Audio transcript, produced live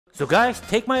So guys,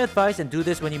 take my advice and do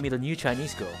this when you meet a new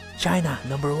Chinese girl. China,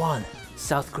 number 1.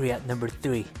 South Korea, number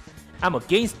 3. I'm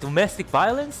against domestic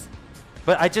violence,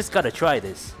 but I just gotta try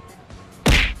this.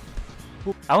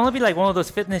 I wanna be like one of those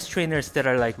fitness trainers that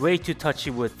are like way too touchy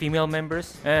with female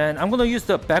members. And I'm gonna use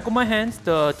the back of my hands,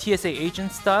 the TSA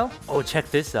agent style. Oh,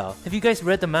 check this out. Have you guys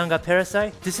read the manga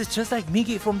Parasite? This is just like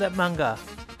Migi from that manga.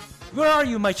 Where are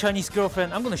you, my Chinese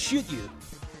girlfriend? I'm gonna shoot you.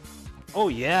 Oh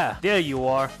yeah, there you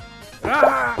are.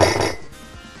 Ah!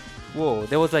 Whoa,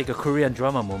 that was like a Korean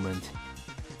drama moment.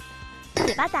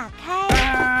 嘴巴打开。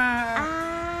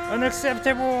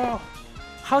 Unacceptable!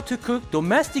 How to cook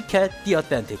domestic cat the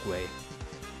authentic way.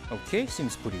 Okay,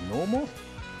 seems pretty normal.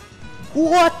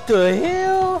 What the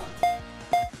hell?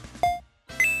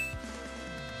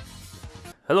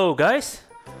 Hello guys!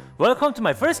 Welcome to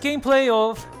my first gameplay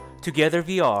of Together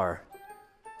VR.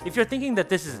 If you're thinking that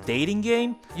this is a dating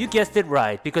game, you guessed it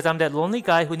right because I'm that lonely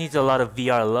guy who needs a lot of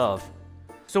VR love.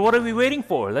 So what are we waiting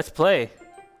for? Let's play.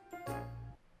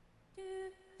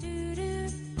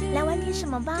 来玩点什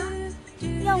么吧？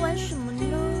要玩什么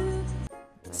呢？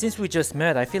 Since we just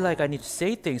met, I feel like I need to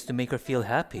say things to make her feel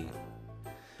happy.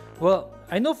 Well,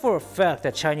 I know for a fact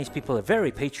that Chinese people are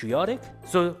very patriotic.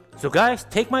 So guys,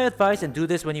 take my advice and do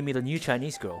this when you meet a new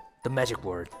Chinese girl. The magic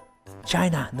word.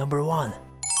 China, number 1.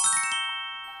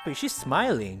 Wait, she's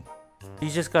smiling. You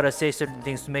just gotta say certain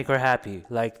things to make her happy,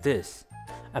 like this.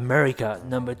 America,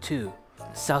 number 2.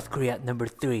 South Korea, number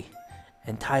 3.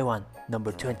 And Taiwan,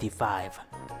 number 25.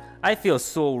 I feel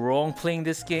so wrong playing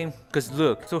this game, cause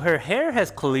look, so her hair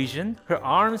has collision, her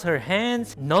arms, her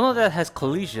hands, none of that has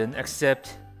collision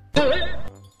except...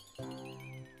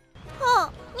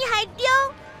 哦，你还丢？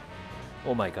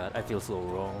 Oh my god, I feel so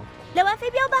wrong. 来玩飞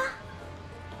镖吧。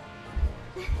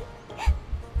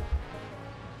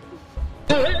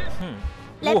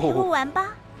 来陪我玩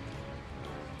吧。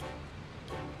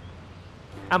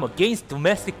 I'm against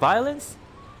domestic violence,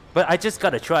 but I just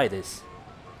gotta try this.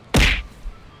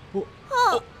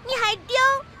 哦，你还丢？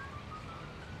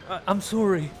 I'm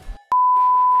sorry.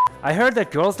 I heard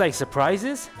that girls like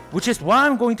surprises, which is why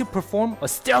I'm going to perform a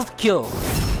stealth kill.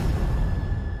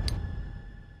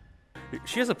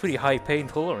 She has a pretty high pain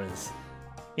tolerance.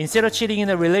 Instead of cheating in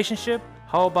a relationship,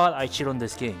 how about I cheat on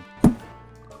this game?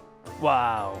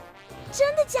 Wow.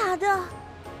 真的假的？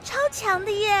超强的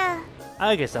耶！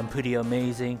 I guess I'm pretty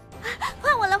amazing.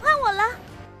 换我了，换我了！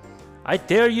 I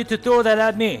dare you to throw that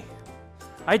at me.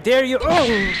 I dare you. Oh!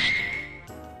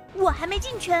 我还没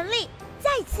尽全力，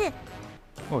再一次。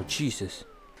 Oh Jesus.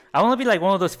 I wanna be like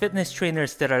one of those fitness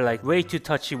trainers that are like way too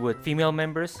touchy with female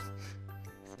members.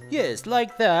 Yes,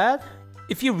 like that.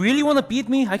 If you really wanna beat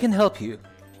me, I can help you.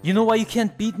 You know why you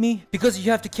can't beat me? Because you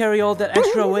have to carry all that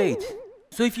extra weight.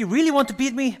 So if you really want to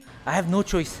beat me, I have no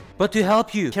choice but to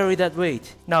help you carry that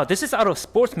weight. Now this is out of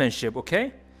sportsmanship,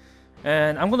 okay?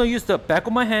 And I'm gonna use the back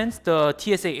of my hands, the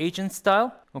TSA agent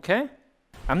style, okay?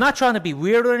 I'm not trying to be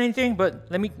weird or anything, but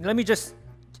let me just...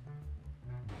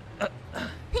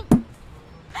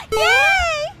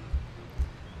 耶！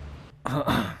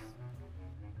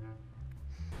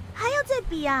还要再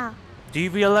比啊？ Do you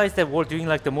realize that we're doing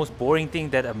like the most boring thing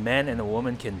that a man and a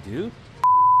woman can do?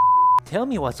 Tell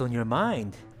me what's on your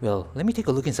mind. Well, let me take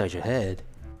a look inside your head.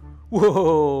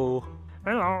 Whoa!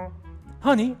 Hello.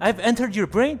 Honey, I've entered your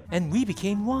brain and we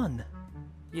became one.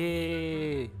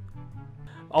 Yay!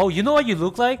 Oh, you know what you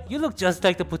look like? You look just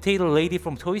like the potato lady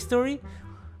from Toy Story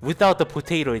without the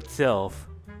potato itself.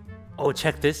 Oh,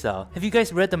 check this out. Have you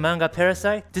guys read the manga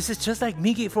Parasite? This is just like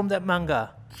Migi from that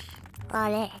manga.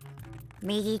 俺、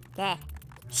右手、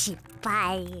失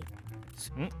敗。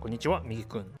Konnichiwa,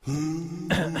 Migi-kun.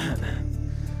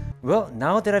 Well,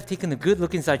 now that I've taken a good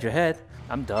look inside your head,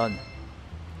 I'm done.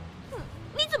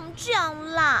 你怎么这样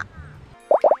啦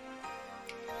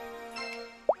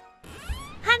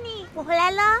 ？Honey， 我回来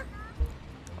了。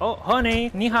 Oh, honey,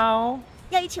 你好。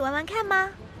要一起玩玩看吗？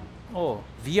 Oh,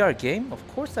 VR game? Of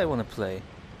course I want to play.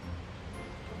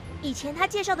 以前他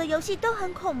介绍的游戏都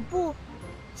很恐怖，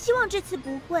希望这次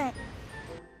不会。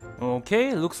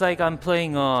 Okay, looks like I'm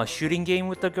playing a shooting game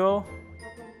with the girl.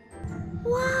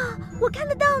 哇，我看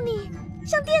得到你，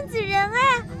像电子人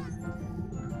哎，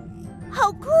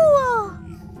好酷哦！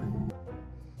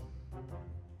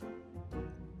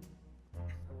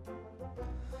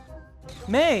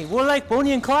 May, we're like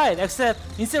Bonnie and Clyde, except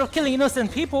instead of killing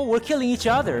innocent people, we're killing each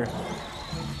other.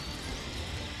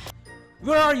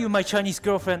 Where are you, my Chinese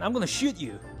girlfriend? I'm gonna shoot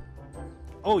you.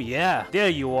 Oh yeah, there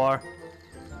you are.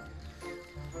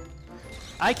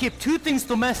 I keep two things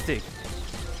domestic.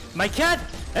 My cat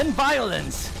and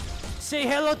violence. Say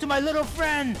hello to my little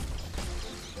friend.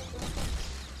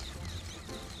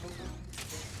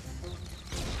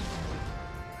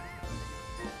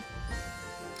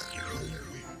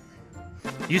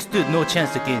 You stood no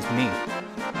chance against me.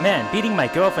 Man, beating my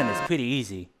girlfriend is pretty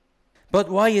easy. But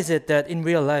why is it that in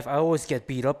real life I always get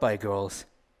beat up by girls?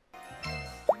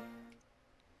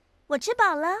 我吃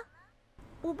饱了，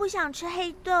我不想吃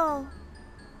黑豆。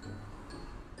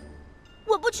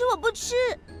我不吃，我不吃，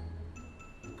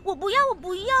我不要，我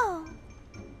不要。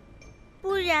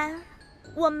不然，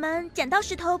我们剪刀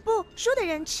石头布，输的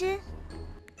人吃。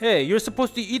Hey, you're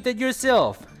supposed to eat that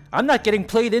yourself. I'm not getting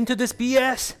played into this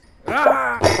BS.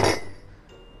 Ah!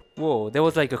 Whoa, that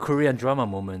was like a Korean drama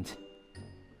moment.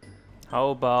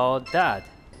 How about that?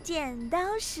 剪刀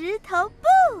石头布。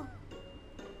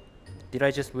Did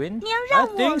I just win? 你要让 I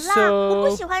我 think 啦， so. 我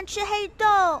不喜欢吃黑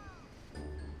豆。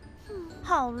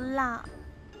好啦。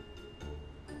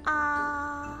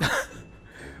啊。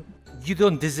You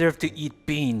don't deserve to eat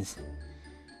beans.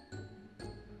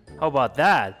 How about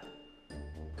that?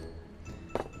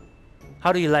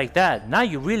 How do you like that? Now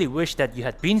you really wish that you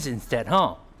had beans instead,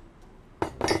 huh?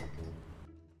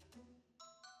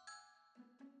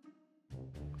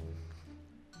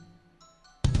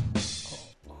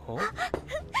 Oh.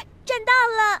 赚到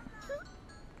了。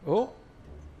Oh.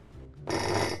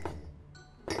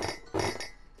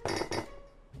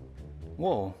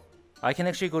 Whoa. I can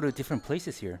actually go to different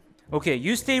places here. Okay,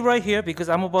 you stay right here because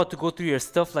I'm about to go through your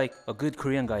stuff like a good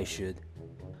Korean guy should.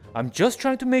 I'm just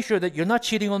trying to make sure that you're not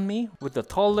cheating on me with the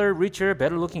taller, richer,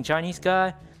 better looking Chinese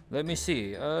guy. Let me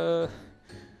see,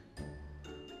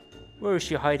 where is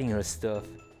she hiding her stuff?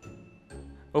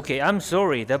 Okay, I'm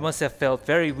sorry, that must have felt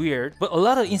very weird. But a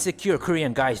lot of insecure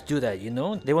Korean guys do that, you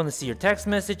know? They want to see your text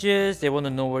messages, they want to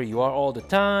know where you are all the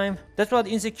time. That's what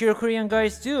insecure Korean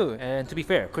guys do. And to be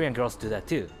fair, Korean girls do that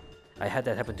too. I had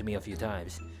that happen to me a few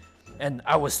times. And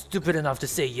I was stupid enough to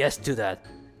say yes to that.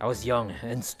 I was young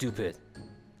and stupid.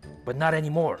 But not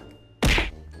anymore.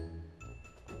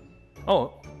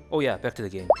 Oh yeah, back to the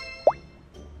game.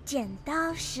 剪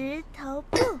刀石头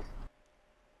布。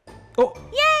 Oh!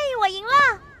 耶，我赢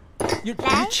了！ You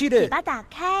来，嘴 cheated! 巴打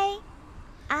开。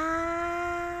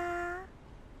啊！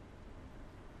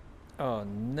 Oh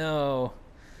no.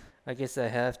 I guess I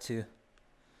have to.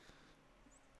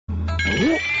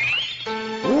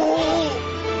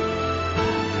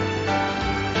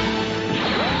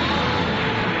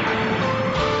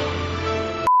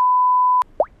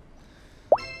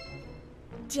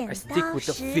 剪 I stick 刀 with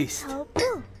the 石 fist. 头布，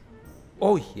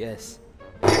 Oh yes.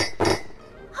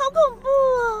 好恐怖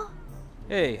哦！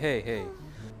 Hey, hey, hey.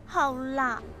 好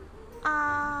啦，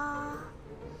啊！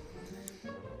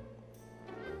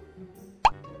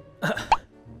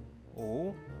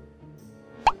 Oh.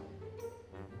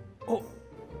 Oh.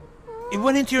 It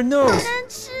went into your nose. 难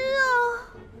吃哦！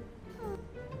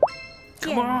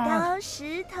 Come 剪 on. 刀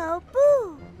石头布，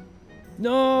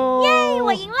 No. 耶，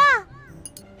我赢了！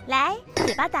来，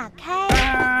嘴巴打开。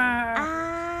 Ah,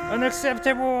 啊！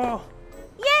 unacceptable.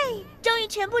 耶，终于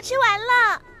全部吃完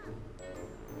了。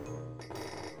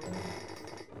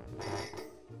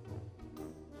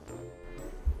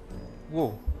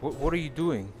 Whoa, what are you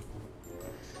doing?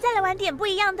 再来玩点不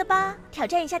一样的吧，挑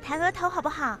战一下弹额头好不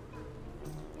好？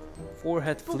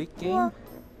 Forehead 不 flick 过 game?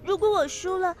 如果我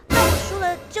输了，那我输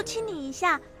了就亲你一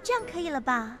下，这样可以了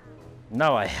吧？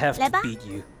 Now I have to 来吧。 beat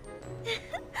you.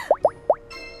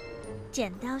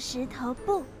 剪刀石头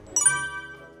布，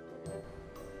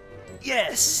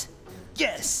 Yes!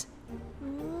 Yes!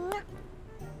 嗯，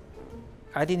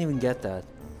 I didn't even get that.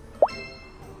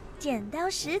 剪刀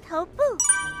石头布，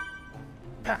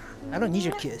 Ah, I don't need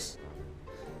your kiss.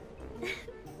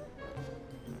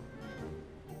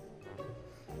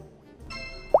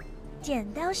 剪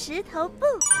刀石头布，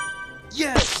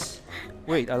 Yes!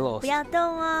 Wait, I 不 lost. 要动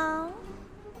哦。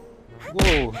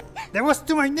 Whoa, that was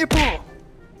to my nipple!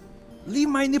 Leave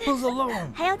my nipples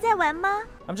alone! 还要再玩吗？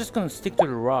 I'm just gonna stick to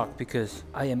the rock because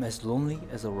I am as lonely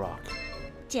as a rock.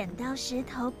 剪刀石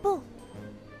头布，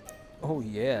 Oh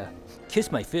yeah, kiss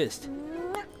my fist.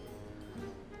 嗯，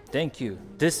 Thank you.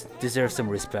 This deserves some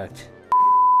respect.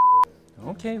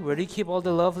 Okay, where do you keep all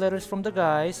the love letters from the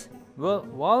guys? Well,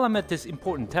 while I'm at this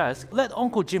important task, let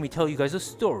Uncle Jimmy tell you guys a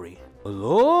story. A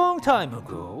long time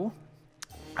ago,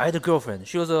 I had a girlfriend.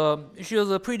 She was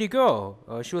a pretty girl.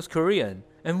 She was Korean.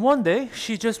 And one day,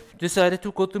 she just decided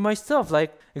to go through my stuff,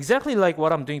 like exactly like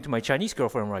what I'm doing to my Chinese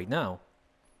girlfriend right now.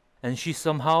 And she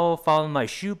somehow found my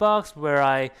shoebox where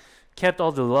I kept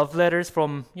all the love letters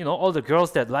from, you know, all the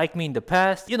girls that liked me in the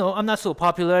past. You know, I'm not so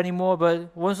popular anymore, but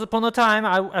once upon a time,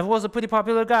 I was a pretty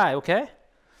popular guy, okay?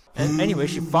 And anyway,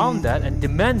 she found that and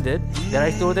demanded that I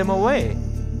throw them away.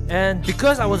 And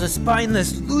because I was a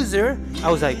spineless loser, I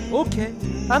was like, okay,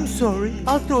 I'm sorry,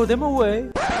 I'll throw them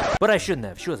away. But I shouldn't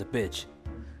have, she was a bitch.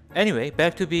 Anyway,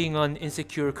 back to being an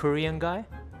insecure Korean guy.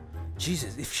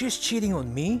 Jesus, if she's cheating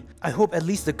on me, I hope at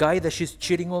least the guy that she's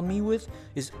cheating on me with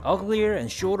is uglier and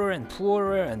shorter and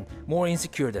poorer and more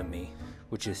insecure than me,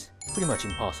 which is pretty much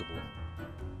impossible.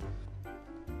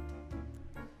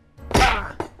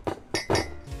 Ah!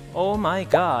 Oh my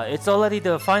god, it's already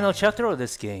the final chapter of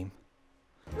this game.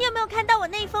 你有没有看到我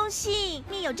那封信？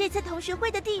面有这次同学会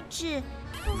的地址。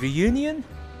Reunion?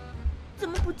 怎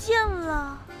么不见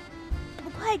了？不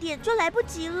快点就来不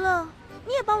及了。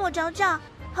你也帮我找找。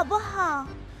 好不好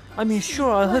I mean, sure,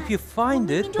 I'll help you find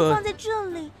it, but 就放在这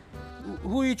里。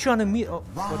 who are you trying to meet? Oh,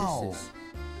 what is this?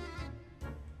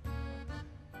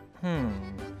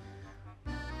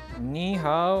 你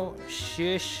好，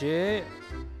谢谢。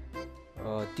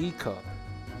D cup.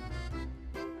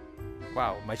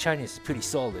 Wow, my Chinese is pretty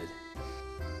solid.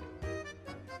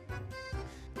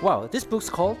 Wow, this book's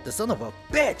called The Son of a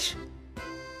Bitch.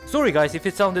 Sorry, guys, if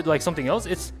it sounded like something else.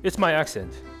 It's my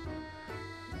accent.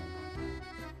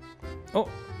 Oh,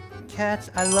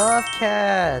 cats! I love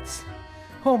cats.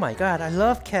 Oh my god, I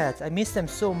love cats. I miss them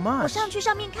so 我 much. 上去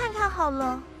上面看看好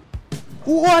了。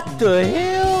 What the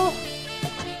hell?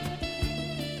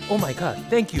 Oh my god,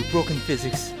 thank you, broken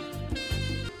physics.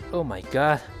 Oh my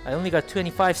god, I only got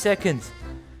 25 seconds.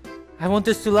 I want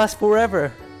this to last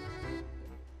forever.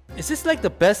 Is this like the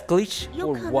best glitch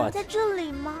有 or 可能 what? 在这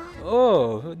里吗？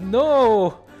 Oh no!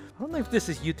 I don't know if this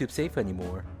is YouTube safe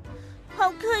anymore. 好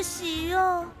可惜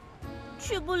哦，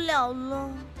去不了了。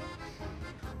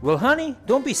 Well, honey,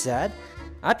 don't be sad.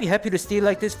 I'd be happy to stay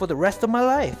like this for the rest of my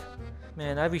life.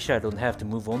 Man, I wish I don't have to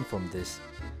move on from this.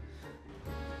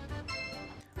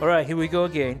 Alright, here we go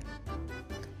again.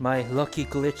 My lucky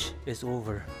glitch is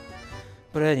over.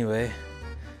 But anyway,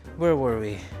 where were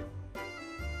we?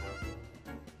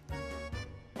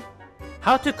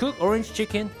 How to cook orange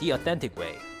chicken the authentic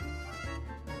way.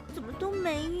 怎么都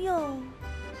没有？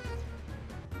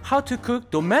 How to cook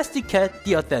domestic cat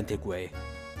the authentic way.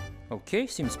 Okay,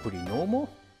 seems pretty normal.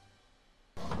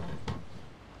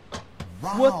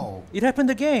 Wow. What? It happened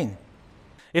again.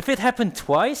 If it happened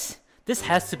twice, this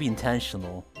has to be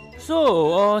intentional.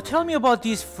 So, tell me about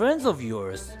these friends of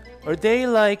yours. Are they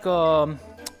like,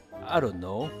 I don't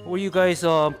know. Were you guys,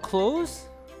 close?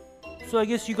 So I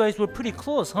guess you guys were pretty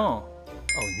close, huh?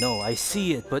 Oh no, I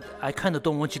see it, but I kinda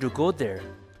don't want you to go there.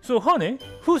 So honey,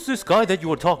 who's this guy that you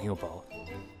were talking about?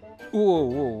 Whoa,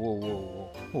 whoa, whoa, whoa,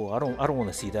 whoa. Whoa, I don't want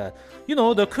to see that. You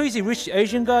know, the crazy rich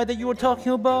Asian guy that you were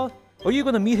talking about? Are you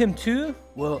gonna meet him too?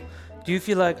 Well, do you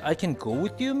feel like I can go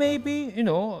with you maybe? You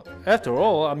know, after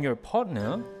all, I'm your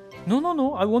partner.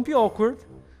 No, I won't be awkward.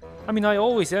 I mean, I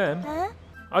always am. 嗯，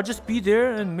 I'll just be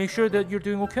there and make sure that you're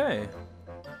doing okay.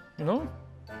 You know?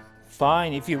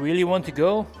 Fine, if you really want to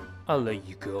go, I'll let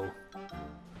you go.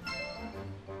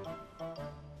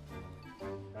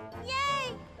 耶，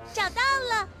找到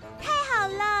了，太好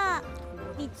了！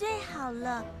你最好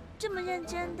了，这么认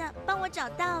真的帮我找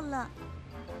到了。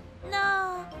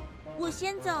那我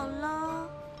先走喽，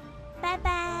拜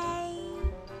拜。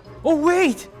 Oh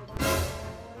wait!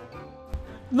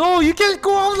 No, you can't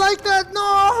go out like that.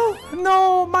 No,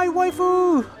 no, my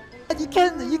waifu. You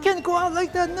can't go out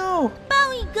like that. No.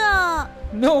 抱一个，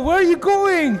 No, where are you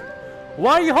going?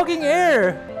 Why are you hugging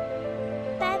air?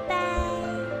 拜拜。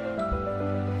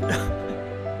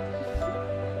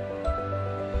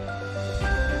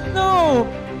 No,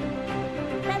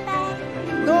 拜拜。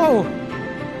 no.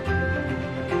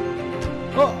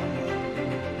 Oh.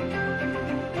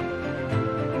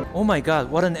 Oh my god,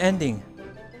 what an ending.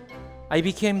 I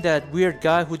became that weird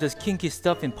guy who does kinky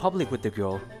stuff in public with the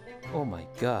girl. Oh my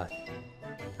god.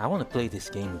 I want to play this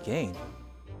game again.